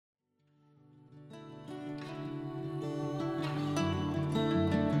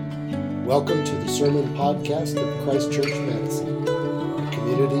Welcome to the Sermon Podcast of Christ Church Madison, a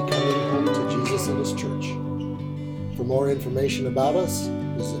community coming home to Jesus and His church. For more information about us,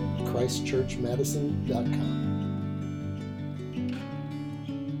 visit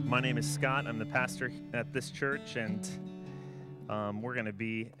christchurchmadison.com. My name is Scott. I'm the pastor at this church, and we're going to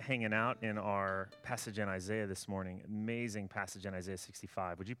be hanging out in our passage in Isaiah this morning. Amazing passage in Isaiah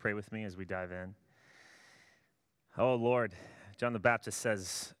 65. Would you pray with me as we dive in? Oh, Lord, John the Baptist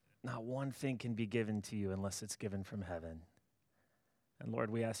says, not one thing can be given to you unless it's given from heaven. And Lord,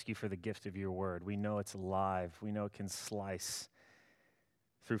 we ask you for the gift of your word. We know it's alive. We know it can slice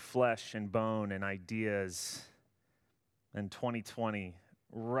through flesh and bone and ideas and 2020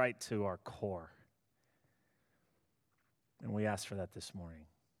 right to our core. And we ask for that this morning.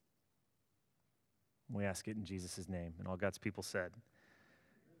 We ask it in Jesus' name. And all God's people said,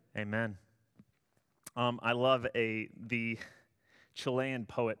 amen. I love the Chilean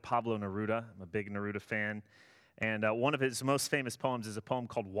poet Pablo Neruda. I'm a big Neruda fan. And one of his most famous poems is a poem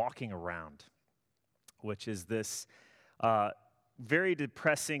called Walking Around, which is this very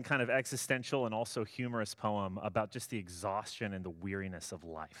depressing, kind of existential and also humorous poem about just the exhaustion and the weariness of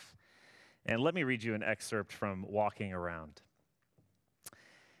life. And let me read you an excerpt from Walking Around.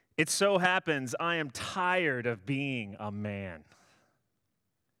 It so happens I am tired of being a man.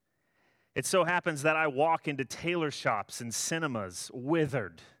 It so happens that I walk into tailor shops and cinemas,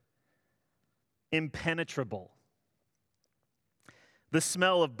 withered, impenetrable. The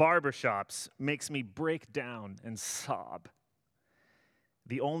smell of barbershops makes me break down and sob.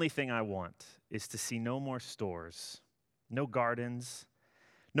 The only thing I want is to see no more stores, no gardens,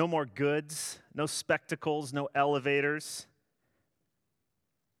 no more goods, no spectacles, no elevators.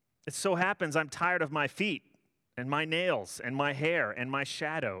 It so happens I'm tired of my feet and my nails and my hair and my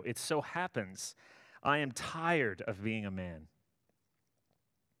shadow. It so happens I am tired of being a man.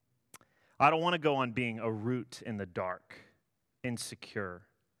 I don't want to go on being a root in the dark, insecure,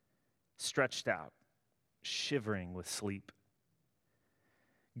 stretched out, shivering with sleep.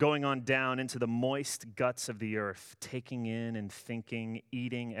 Going on down into the moist guts of the earth, taking in and thinking,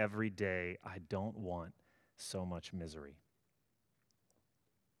 eating every day. I don't want so much misery.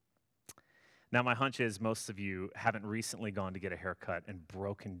 Now, my hunch is most of you haven't recently gone to get a haircut and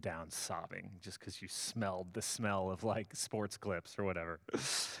broken down sobbing just because you smelled the smell of like sports clips or whatever.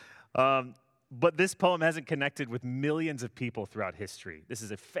 But this poem hasn't connected with millions of people throughout history. This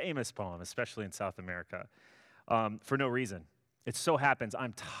is a famous poem, especially in South America, for no reason. It so happens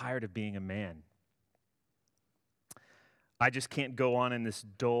I'm tired of being a man. I just can't go on in this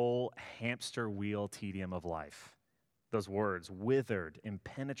dull hamster wheel tedium of life. Those words, withered,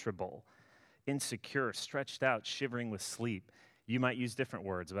 impenetrable, insecure, stretched out, shivering with sleep. You might use different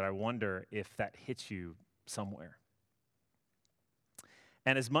words, but I wonder if that hits you somewhere.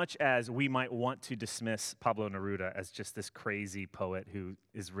 And as much as we might want to dismiss Pablo Neruda as just this crazy poet who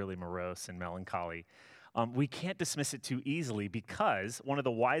is really morose and melancholy, we can't dismiss it too easily because one of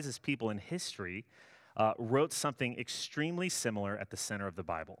the wisest people in history wrote something extremely similar at the center of the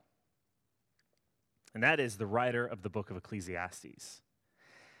Bible. And that is the writer of the book of Ecclesiastes.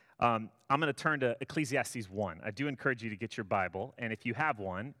 I'm going to turn to Ecclesiastes 1. I do encourage you to get your Bible, and if you have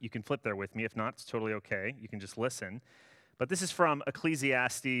one, you can flip there with me. If not, it's totally okay. You can just listen. But this is from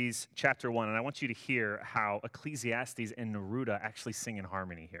Ecclesiastes chapter 1, and I want you to hear how Ecclesiastes and Neruda actually sing in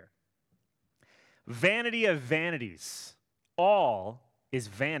harmony here. Vanity of vanities, all is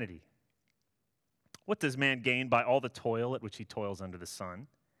vanity. What does man gain by all the toil at which he toils under the sun?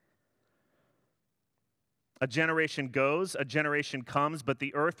 A generation goes, a generation comes, but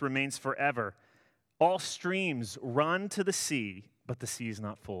the earth remains forever. All streams run to the sea, but the sea is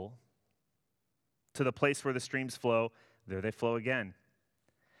not full. To the place where the streams flow, there they flow again.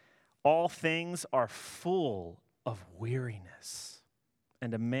 All things are full of weariness,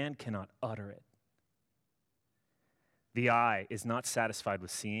 and a man cannot utter it. The eye is not satisfied with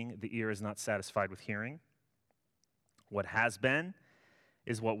seeing, the ear is not satisfied with hearing. What has been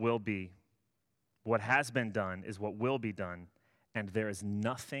is what will be. What has been done is what will be done, and there is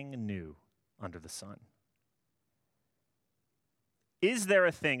nothing new under the sun. Is there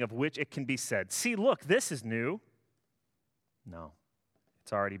a thing of which it can be said, see, look, this is new? No,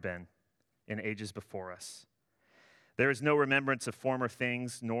 it's already been in ages before us. There is no remembrance of former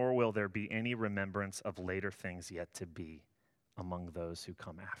things, nor will there be any remembrance of later things yet to be among those who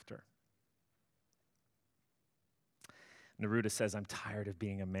come after. Neruda says, I'm tired of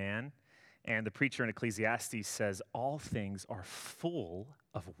being a man. And the preacher in Ecclesiastes says, all things are full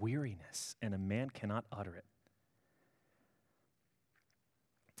of weariness, and a man cannot utter it.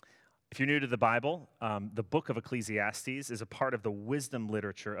 If you're new to the Bible, the book of Ecclesiastes is a part of the wisdom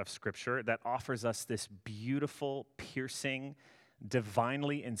literature of Scripture that offers us this beautiful, piercing,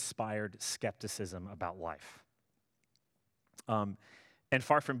 divinely inspired skepticism about life. And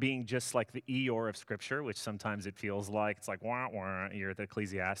far from being just like the Eeyore of Scripture, which sometimes it feels like, it's like, wah, wah, you're at the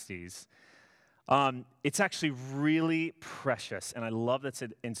Ecclesiastes. It's actually really precious, and I love that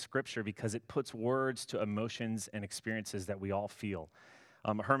it's in Scripture because it puts words to emotions and experiences that we all feel.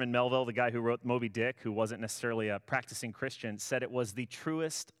 Herman Melville, the guy who wrote Moby Dick, who wasn't necessarily a practicing Christian, said it was the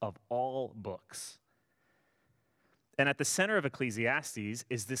truest of all books. And at the center of Ecclesiastes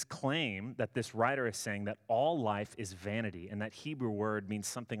is this claim that this writer is saying that all life is vanity, and that Hebrew word means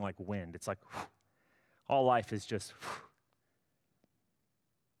something like wind. It's like, whew, all life is just, whew.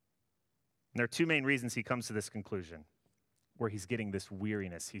 And there are two main reasons he comes to this conclusion, where he's getting this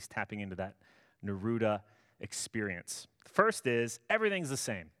weariness. He's tapping into that Neruda experience. First is, everything's the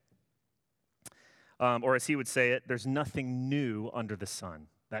same. Or as he would say it, there's nothing new under the sun.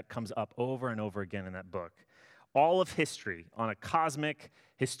 That comes up over and over again in that book. All of history on a cosmic,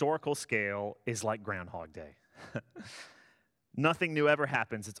 historical scale is like Groundhog Day. Nothing new ever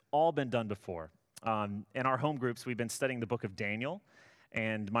happens. It's all been done before. In our home groups, we've been studying the book of Daniel,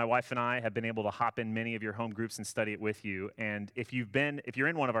 and my wife and I have been able to hop in many of your home groups and study it with you. And if you're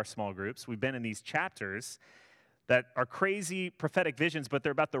in one of our small groups, we've been in these chapters that are crazy prophetic visions, but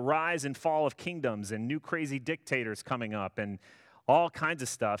they're about the rise and fall of kingdoms and new crazy dictators coming up and all kinds of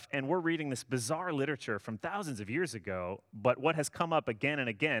stuff. And we're reading this bizarre literature from thousands of years ago, but what has come up again and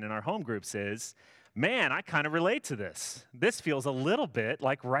again in our home groups is, man, I kind of relate to this. This feels a little bit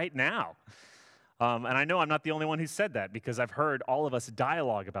like right now. And I know I'm not the only one who said that because I've heard all of us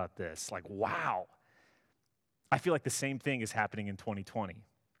dialogue about this. Like, wow. I feel like the same thing is happening in 2020.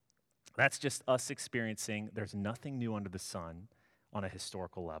 That's just us experiencing there's nothing new under the sun on a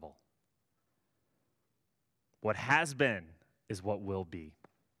historical level. What has been is what will be.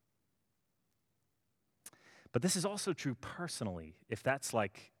 But this is also true personally. If that's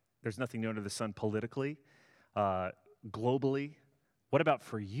like there's nothing new under the sun politically, globally, what about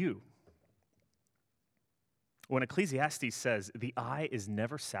for you? When Ecclesiastes says, the eye is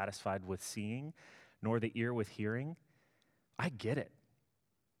never satisfied with seeing, nor the ear with hearing, I get it.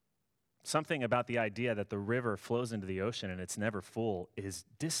 Something about the idea that the river flows into the ocean and it's never full is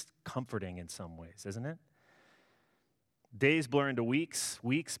discomforting in some ways, isn't it? Days blur into weeks,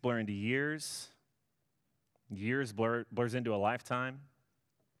 weeks blur into years, years blurs into a lifetime.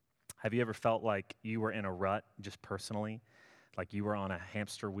 Have you ever felt like you were in a rut, just personally, like you were on a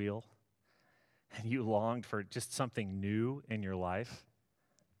hamster wheel? And you longed for just something new in your life?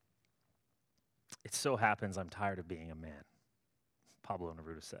 It so happens I'm tired of being a man, Pablo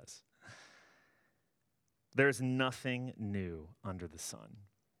Neruda says. There's nothing new under the sun.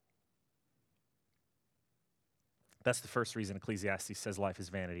 That's the first reason Ecclesiastes says life is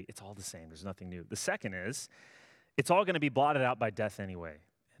vanity. It's all the same. There's nothing new. The second is, it's all going to be blotted out by death anyway.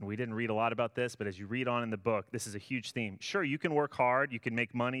 And we didn't read a lot about this, but as you read on in the book, this is a huge theme. Sure, you can work hard, you can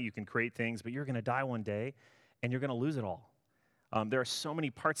make money, you can create things, but you're going to die one day, and you're going to lose it all. There are so many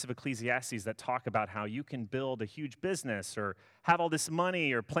parts of Ecclesiastes that talk about how you can build a huge business or have all this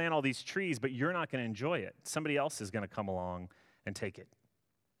money or plant all these trees, but you're not going to enjoy it. Somebody else is going to come along and take it.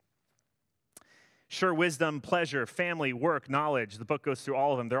 Sure, wisdom, pleasure, family, work, knowledge, the book goes through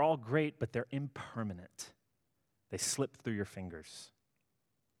all of them. They're all great, but they're impermanent. They slip through your fingers.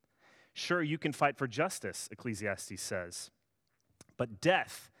 Sure, you can fight for justice, Ecclesiastes says, but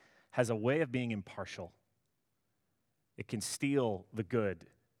death has a way of being impartial. It can steal the good,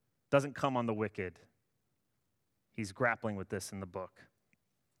 doesn't come on the wicked. He's grappling with this in the book.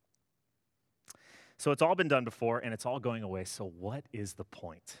 So it's all been done before, and it's all going away, so what is the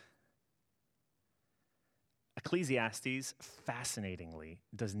point? Ecclesiastes, fascinatingly,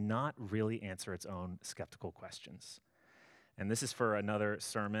 does not really answer its own skeptical questions. And this is for another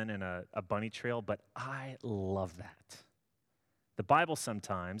sermon and a bunny trail, but I love that. The Bible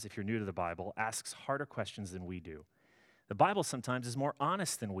sometimes, if you're new to the Bible, asks harder questions than we do. The Bible sometimes is more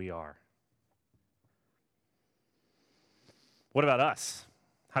honest than we are. What about us?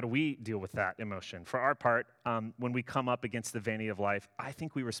 How do we deal with that emotion? For our part, when we come up against the vanity of life, I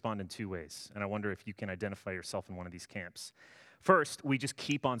think we respond in two ways, and I wonder if you can identify yourself in one of these camps. First, we just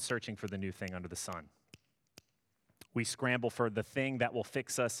keep on searching for the new thing under the sun. We scramble for the thing that will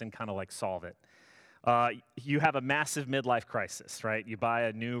fix us and kind of like solve it. You have a massive midlife crisis, right? You buy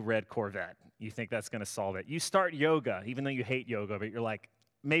a new red Corvette. You think that's going to solve it. You start yoga, even though you hate yoga, but you're like,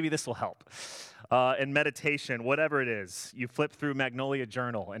 maybe this will help. And meditation, whatever it is, you flip through Magnolia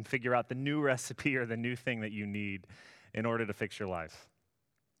Journal and figure out the new recipe or the new thing that you need in order to fix your life.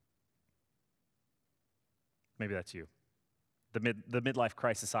 Maybe that's you. The midlife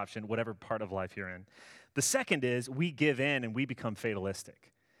crisis option, whatever part of life you're in. The second is we give in and we become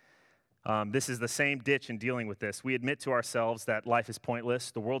fatalistic. This is the same ditch in dealing with this. We admit to ourselves that life is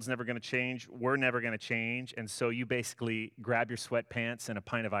pointless. The world's never going to change. We're never going to change. And so you basically grab your sweatpants and a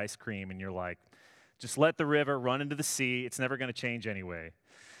pint of ice cream and you're like, just let the river run into the sea. It's never going to change anyway.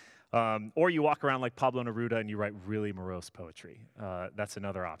 Or you walk around like Pablo Neruda and you write really morose poetry. That's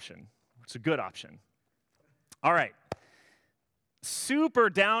another option. It's a good option. All right.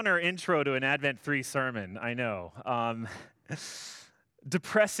 Super downer intro to an Advent 3 sermon, I know.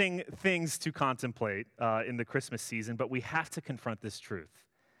 Depressing things to contemplate in the Christmas season, but we have to confront this truth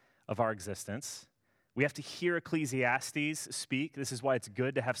of our existence. We have to hear Ecclesiastes speak. This is why it's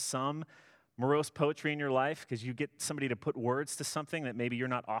good to have some morose poetry in your life, because you get somebody to put words to something that maybe you're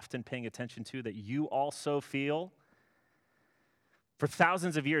not often paying attention to, that you also feel. For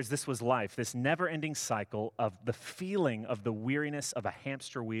thousands of years, this was life, this never-ending cycle of the feeling of the weariness of a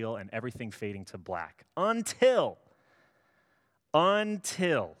hamster wheel and everything fading to black, until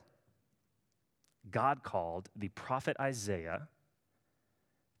God called the prophet Isaiah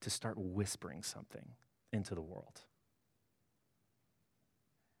to start whispering something into the world.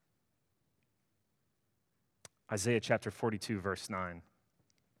 Isaiah chapter 42, verse 9.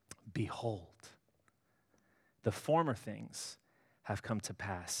 Behold, the former things have come to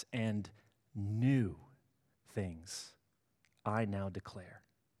pass, and new things I now declare.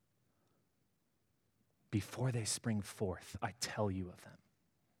 Before they spring forth, I tell you of them.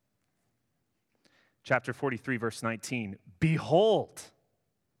 Chapter 43, verse 19. Behold,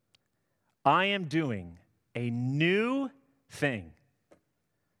 I am doing a new thing.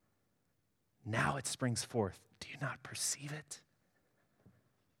 Now it springs forth. Do you not perceive it?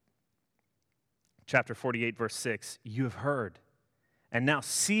 Chapter 48, verse 6. You have heard, and now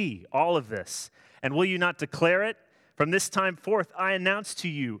see all of this. And will you not declare it? From this time forth, I announce to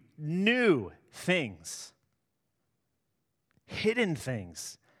you new things, hidden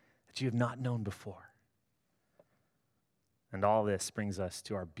things that you have not known before. And all this brings us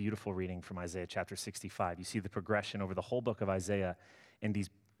to our beautiful reading from Isaiah chapter 65. You see the progression over the whole book of Isaiah in these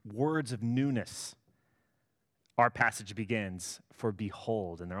words of newness. Our passage begins, for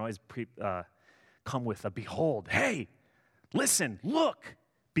behold, and they're always come with a behold. Hey, listen, look,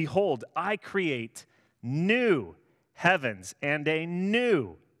 behold, I create new heavens and a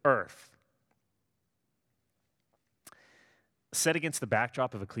new earth. Set against the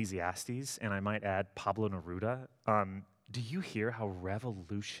backdrop of Ecclesiastes, and I might add Pablo Neruda, do you hear how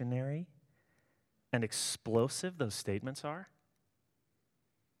revolutionary and explosive those statements are?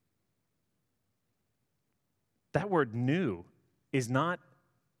 That word new is not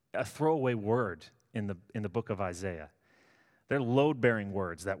a throwaway word in the book of Isaiah. They're load-bearing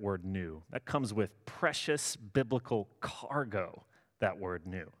words, that word new. That comes with precious biblical cargo, that word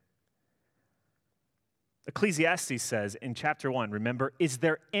new. Ecclesiastes says in chapter 1, remember, is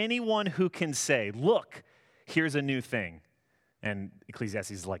there anyone who can say, look, here's a new thing? And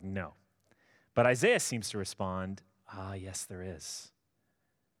Ecclesiastes is like, no. But Isaiah seems to respond, yes, there is.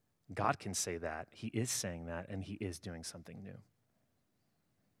 God can say that. He is saying that, and he is doing something new.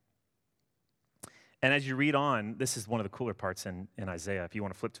 And as you read on, this is one of the cooler parts in Isaiah. If you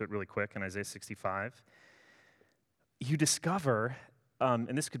want to flip to it really quick, in Isaiah 65, you discover,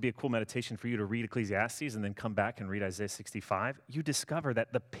 and this could be a cool meditation for you to read Ecclesiastes and then come back and read Isaiah 65. You discover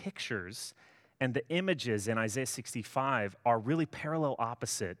that the pictures and the images in Isaiah 65 are really parallel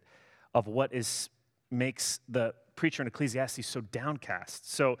opposite of what makes the preacher in Ecclesiastes so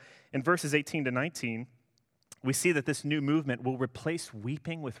downcast. So in verses 18 to 19, we see that this new movement will replace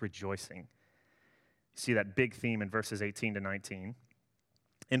weeping with rejoicing. You see that big theme in verses 18 to 19.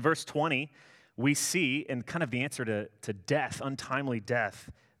 In verse 20, we see, in kind of the answer to death, untimely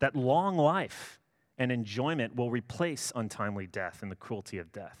death, that long life and enjoyment will replace untimely death and the cruelty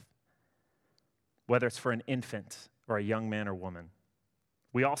of death, whether it's for an infant or a young man or woman.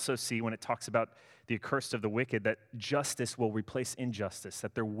 We also see, when it talks about the accursed of the wicked, that justice will replace injustice,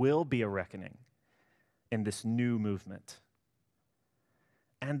 that there will be a reckoning in this new movement.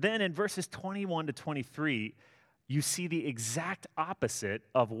 And then in verses 21 to 23, you see the exact opposite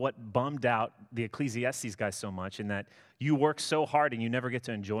of what bummed out the Ecclesiastes guys so much, in that you work so hard and you never get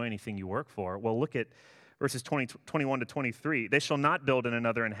to enjoy anything you work for. Well, look at verses 21 to 23. They shall not build and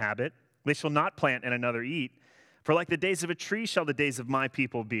another inhabit. They shall not plant and another eat. For like the days of a tree shall the days of my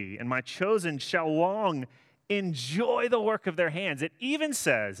people be, and my chosen shall long enjoy the work of their hands. It even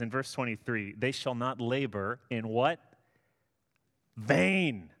says in verse 23, they shall not labor in what?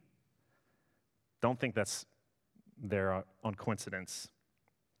 Vain. Don't think that's there on coincidence.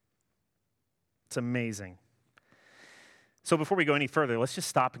 It's amazing. So before we go any further, let's just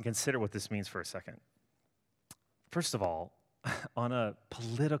stop and consider what this means for a second. First of all, on a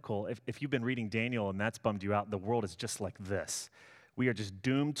political, if you've been reading Daniel and that's bummed you out, the world is just like this. We are just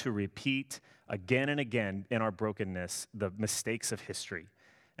doomed to repeat again and again in our brokenness the mistakes of history.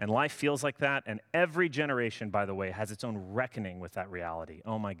 And life feels like that, and every generation, by the way, has its own reckoning with that reality.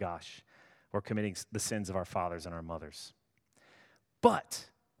 Oh my gosh, we're committing the sins of our fathers and our mothers. But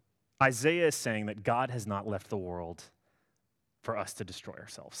Isaiah is saying that God has not left the world for us to destroy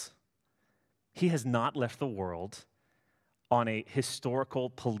ourselves. He has not left the world on a historical,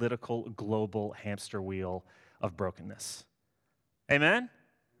 political, global hamster wheel of brokenness. Amen?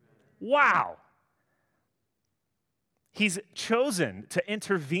 Wow. He's chosen to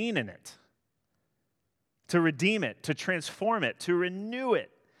intervene in it, to redeem it, to transform it, to renew it.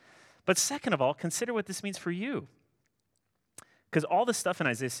 But second of all, consider what this means for you. Because all the stuff in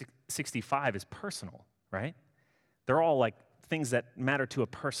Isaiah 65 is personal, right? They're all like things that matter to a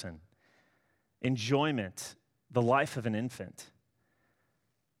person. Enjoyment, the life of an infant.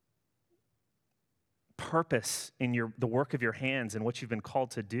 Purpose in the work of your hands and what you've been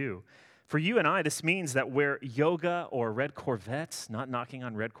called to do. For you and I, this means that where yoga or red Corvettes, not knocking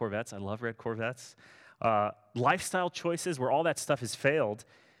on red Corvettes, I love red Corvettes, lifestyle choices, where all that stuff has failed,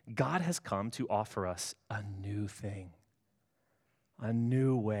 God has come to offer us a new thing, a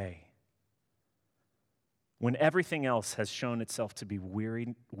new way. When everything else has shown itself to be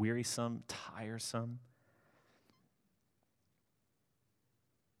wearisome, tiresome,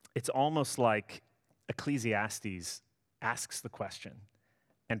 it's almost like Ecclesiastes asks the question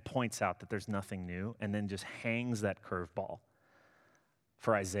and points out that there's nothing new, and then just hangs that curveball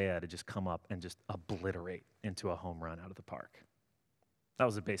for Isaiah to just come up and just obliterate into a home run out of the park. That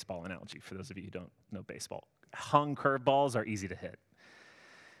was a baseball analogy for those of you who don't know baseball. Hung curveballs are easy to hit.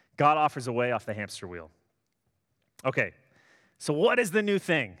 God offers a way off the hamster wheel. Okay, so what is the new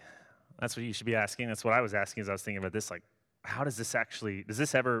thing? That's what you should be asking. That's what I was asking as I was thinking about this. Like, how does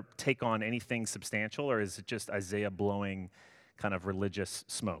this ever take on anything substantial, or is it just Isaiah blowing kind of religious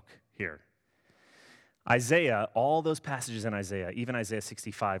smoke here? Isaiah, all those passages in Isaiah, even Isaiah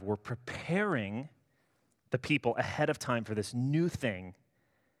 65, were preparing the people ahead of time for this new thing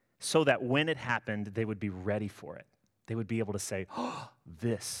so that when it happened, they would be ready for it. They would be able to say, oh,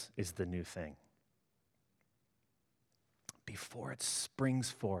 this is the new thing. Before it springs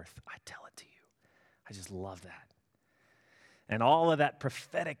forth, I tell it to you. I just love that. And all of that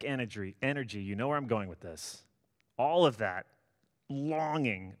prophetic energy, you know where I'm going with this. All of that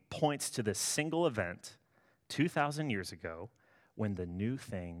longing points to this single event 2,000 years ago when the new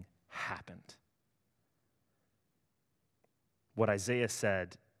thing happened. What Isaiah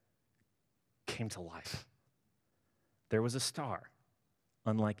said came to life. There was a star,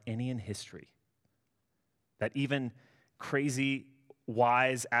 unlike any in history, that even crazy,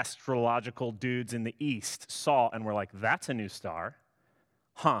 wise astrological dudes in the East saw and were like, that's a new star.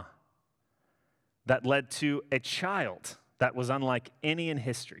 That led to a child that was unlike any in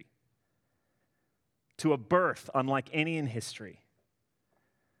history, to a birth unlike any in history.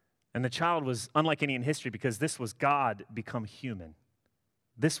 And the child was unlike any in history because this was God become human.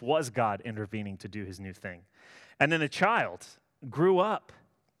 This was God intervening to do his new thing. And then the child grew up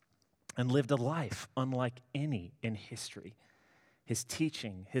and lived a life unlike any in history. His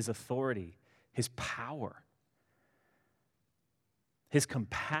teaching, his authority, his power, his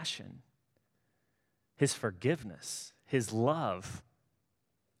compassion, his forgiveness, his love,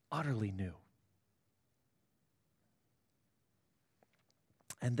 utterly new.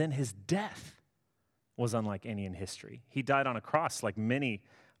 And then his death was unlike any in history. He died on a cross like many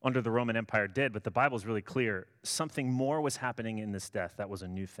under the Roman Empire did, but the Bible's really clear. Something more was happening in this death that was a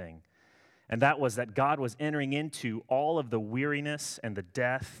new thing. And that was that God was entering into all of the weariness and the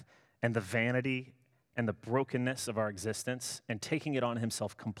death and the vanity and the brokenness of our existence and taking it on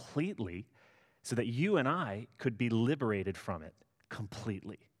himself completely so that you and I could be liberated from it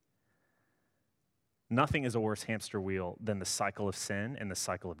completely. Nothing is a worse hamster wheel than the cycle of sin and the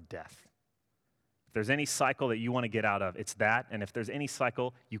cycle of death. If there's any cycle that you want to get out of, it's that. And if there's any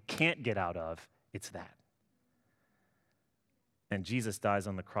cycle you can't get out of, it's that. And Jesus dies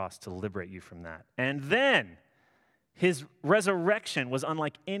on the cross to liberate you from that. And then his resurrection was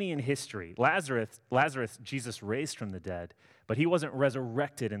unlike any in history. Lazarus, Jesus raised from the dead, but he wasn't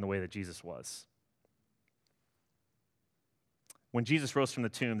resurrected in the way that Jesus was. When Jesus rose from the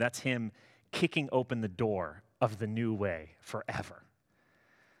tomb, that's him kicking open the door of the new way forever.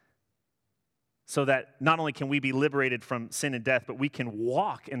 So that not only can we be liberated from sin and death, but we can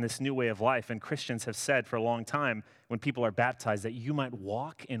walk in this new way of life. And Christians have said for a long time when people are baptized that you might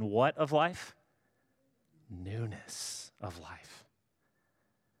walk in what of life? newness of life.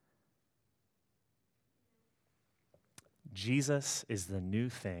 Jesus is the new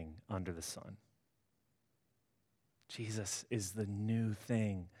thing under the sun. Jesus is the new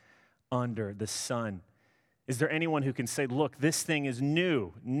thing under the sun. Is there anyone who can say, look, this thing is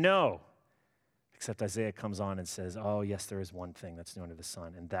new? No. Except Isaiah comes on and says, oh, yes, there is one thing that's new under the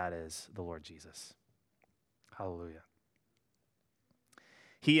sun, and that is the Lord Jesus. Hallelujah.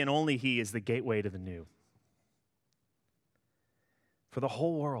 He and only He is the gateway to the new. For the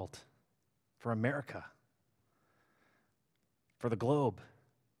whole world, for America, for the globe,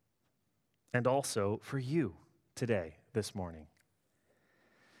 and also for you today, this morning.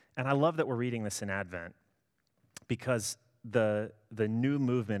 And I love that we're reading this in Advent because the new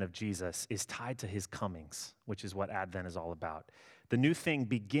movement of Jesus is tied to His comings, which is what Advent is all about. The new thing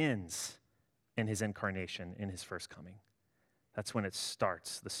begins in His incarnation, in His first coming. That's when it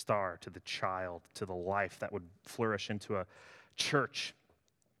starts, the star to the child, to the life that would flourish into a church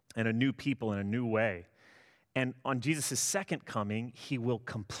and a new people in a new way. And on Jesus' second coming, He will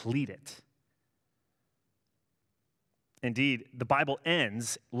complete it. Indeed, the Bible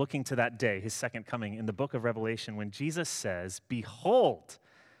ends looking to that day, His second coming, in the book of Revelation when Jesus says, behold,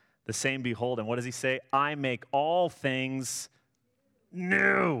 the same behold, and what does He say? I make all things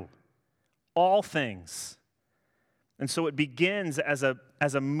new. All things. And so it begins as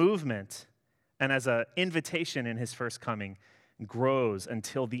a movement and as an invitation in His first coming, grows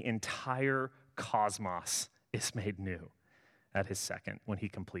until the entire cosmos is made new at His second when He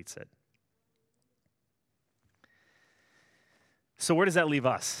completes it. So where does that leave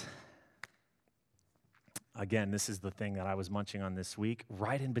us? Again, this is the thing that I was munching on this week,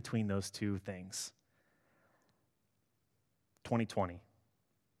 right in between those two things. 2020.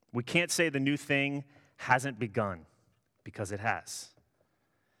 We can't say the new thing hasn't begun, because it has.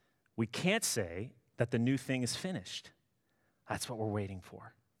 We can't say that the new thing is finished. That's what we're waiting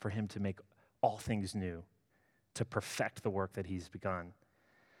for Him to make all things new, to perfect the work that He's begun.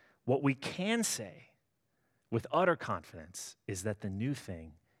 What we can say with utter confidence is that the new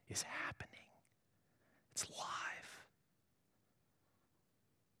thing is happening. It's live.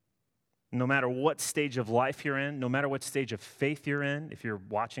 No matter what stage of life you're in, no matter what stage of faith you're in, if you're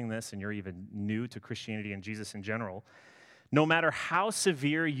watching this and you're even new to Christianity and Jesus in general, no matter how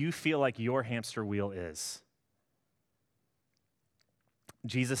severe you feel like your hamster wheel is,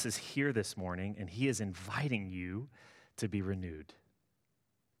 Jesus is here this morning and He is inviting you to be renewed.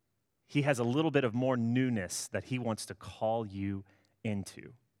 He has a little bit of more newness that He wants to call you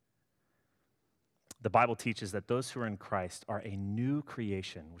into. The Bible teaches that those who are in Christ are a new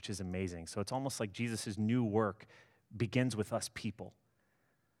creation, which is amazing. So it's almost like Jesus' new work begins with us people.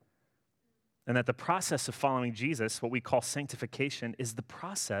 And that the process of following Jesus, what we call sanctification, is the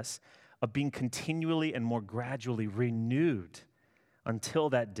process of being continually and more gradually renewed until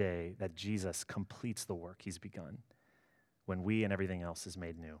that day that Jesus completes the work He's begun, when we and everything else is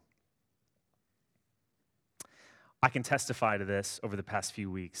made new. I can testify to this over the past few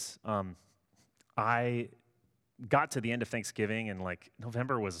weeks. I got to the end of Thanksgiving and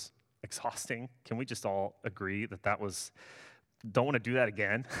November was exhausting. Can we just all agree that was, don't want to do that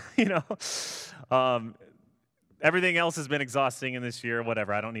again, everything else has been exhausting in this year,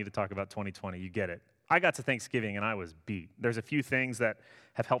 whatever. I don't need to talk about 2020. You get it. I got to Thanksgiving and I was beat. There's a few things that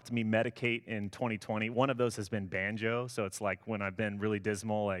have helped me medicate in 2020. One of those has been banjo. So it's like when I've been really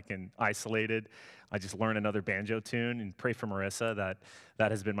dismal, and isolated, I just learn another banjo tune and pray for Marissa.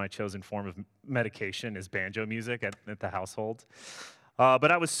 That has been my chosen form of medication is banjo music at the household.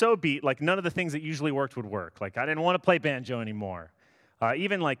 But I was so beat, none of the things that usually worked would work. I didn't want to play banjo anymore.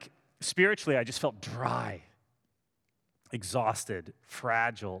 Even spiritually, I just felt dry, exhausted,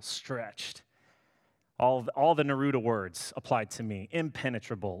 fragile, stretched. All the Neruda words applied to me.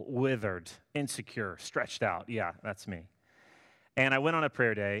 Impenetrable, withered, insecure, stretched out. Yeah, that's me. And I went on a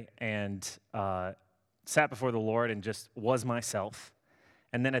prayer day and sat before the Lord and just was myself.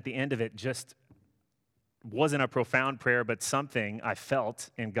 And then at the end of it, just wasn't a profound prayer, but something I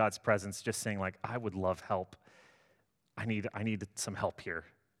felt in God's presence just saying, I would love help. I need some help here,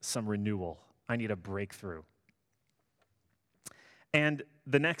 some renewal. I need a breakthrough. And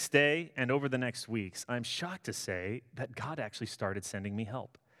the next day and over the next weeks, I'm shocked to say that God actually started sending me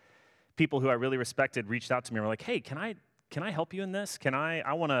help. People who I really respected reached out to me and were like, hey, can I help you in this?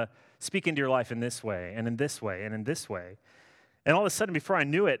 I want to speak into your life in this way and in this way and in this way. And all of a sudden, before I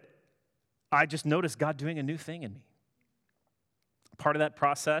knew it, I just noticed God doing a new thing in me. Part of that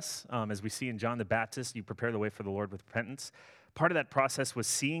process, as we see in John the Baptist, you prepare the way for the Lord with repentance. Part of that process was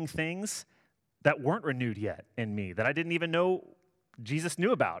seeing things that weren't renewed yet in me, that I didn't even know Jesus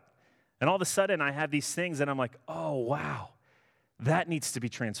knew about. And all of a sudden, I have these things, and I'm like, oh, wow, that needs to be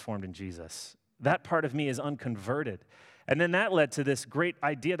transformed in Jesus. That part of me is unconverted. And then that led to this great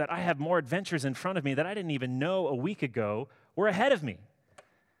idea that I have more adventures in front of me that I didn't even know a week ago were ahead of me.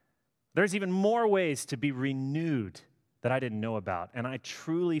 There's even more ways to be renewed that I didn't know about. And I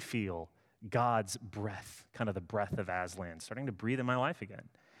truly feel God's breath, kind of the breath of Aslan, starting to breathe in my life again.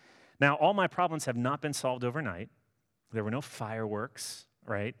 Now, all my problems have not been solved overnight. There were no fireworks,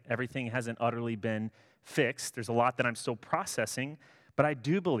 right? Everything hasn't utterly been fixed. There's a lot that I'm still processing, but I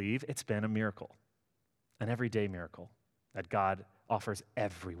do believe it's been a miracle, an everyday miracle that God offers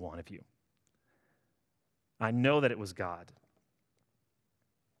every one of you. I know that it was God.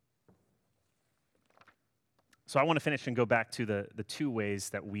 So I want to finish and go back to the two ways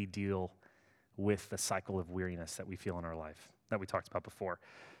that we deal with the cycle of weariness that we feel in our life that we talked about before.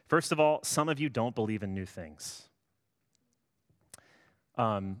 First of all, some of you don't believe in new things.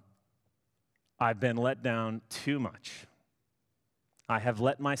 I've been let down too much. I have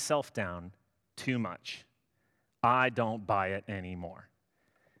let myself down too much. I don't buy it anymore.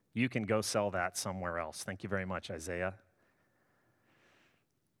 You can go sell that somewhere else. Thank you very much, Isaiah.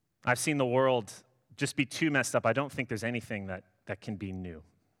 I've seen the world just be too messed up. I don't think there's anything that can be new.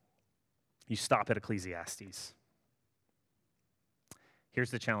 You stop at Ecclesiastes.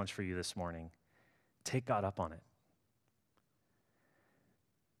 Here's the challenge for you this morning. Take God up on it.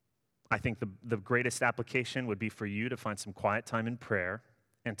 I think the greatest application would be for you to find some quiet time in prayer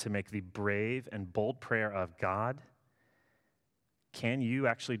and to make the brave and bold prayer of, God, can you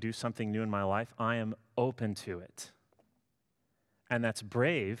actually do something new in my life? I am open to it. And that's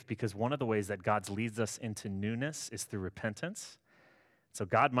brave because one of the ways that God leads us into newness is through repentance. So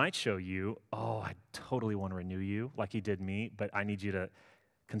God might show you, oh, I totally want to renew you like he did me, but I need you to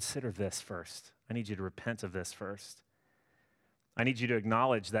consider this first. I need you to repent of this first. I need you to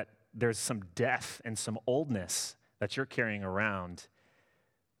acknowledge that there's some death and some oldness that you're carrying around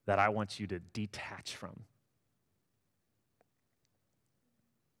that I want you to detach from.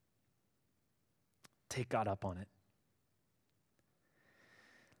 Take God up on it.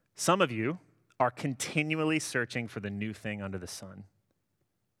 Some of you are continually searching for the new thing under the sun.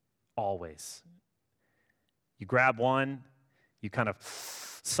 Always. You grab one, you kind of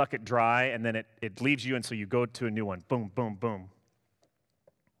suck it dry, and then it leaves you, and so you go to a new one. Boom, boom, boom.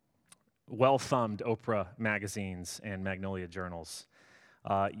 Well-thumbed Oprah magazines and Magnolia journals.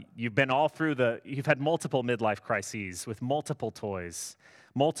 You've been all through you've had multiple midlife crises with multiple toys,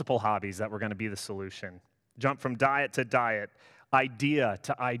 multiple hobbies that were going to be the solution. Jump from diet to diet, idea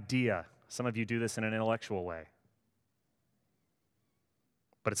to idea. Some of you do this in an intellectual way.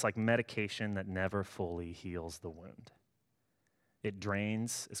 But it's like medication that never fully heals the wound. It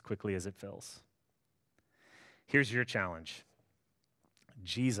drains as quickly as it fills. Here's your challenge.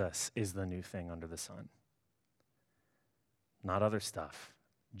 Jesus is the new thing under the sun. Not other stuff.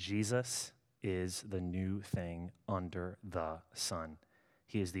 Jesus is the new thing under the sun.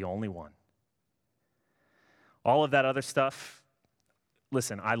 He is the only one. All of that other stuff,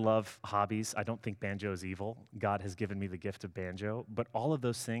 listen, I love hobbies. I don't think banjo is evil. God has given me the gift of banjo. But all of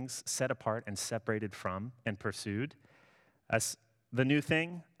those things set apart and separated from and pursued as the new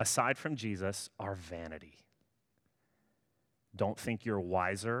thing, aside from Jesus, are vanity. Don't think you're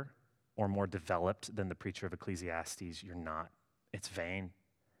wiser or more developed than the preacher of Ecclesiastes. You're not. It's vain.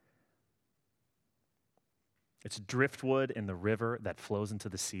 It's driftwood in the river that flows into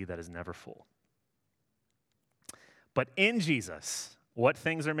the sea that is never full. But in Jesus, what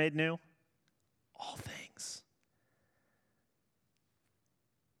things are made new? All things.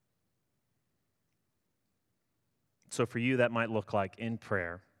 So for you, that might look like in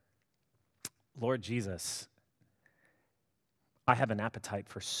prayer, Lord Jesus, I have an appetite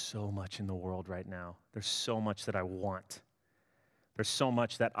for so much in the world right now. There's so much that I want. There's so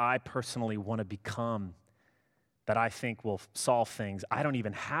much that I personally want to become that I think will solve things. I don't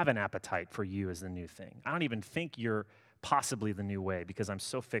even have an appetite for you as the new thing. I don't even think you're possibly the new way because I'm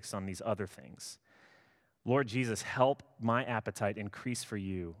so fixed on these other things. Lord Jesus, help my appetite increase for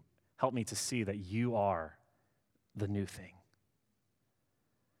you. Help me to see that you are the new thing.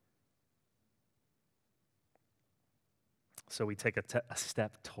 So we take a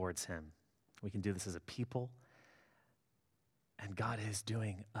step towards him. We can do this as a people. And God is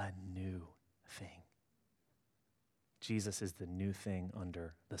doing a new thing. Jesus is the new thing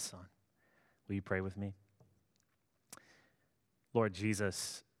under the sun. Will you pray with me? Lord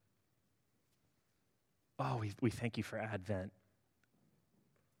Jesus, we thank you for Advent.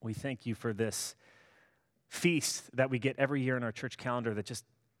 We thank you for this feast that we get every year in our church calendar that just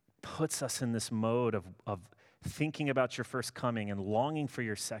puts us in this mode of thinking about your first coming and longing for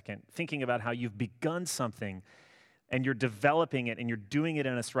your second, thinking about how you've begun something and you're developing it and you're doing it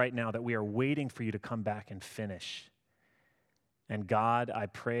in us right now, that we are waiting for you to come back and finish. And God, I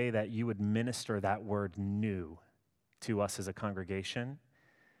pray that you would minister that word new to us as a congregation,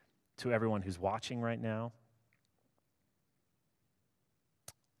 to everyone who's watching right now.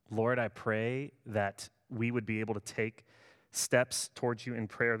 Lord, I pray that we would be able to take steps towards you in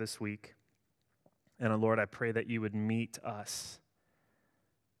prayer this week. And Lord, I pray that you would meet us.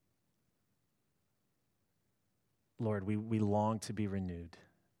 Lord, we long to be renewed.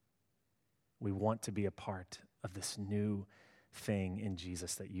 We want to be a part of this new thing in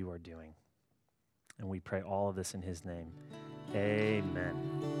Jesus that you are doing. And we pray all of this in his name.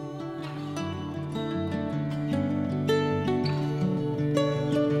 Amen.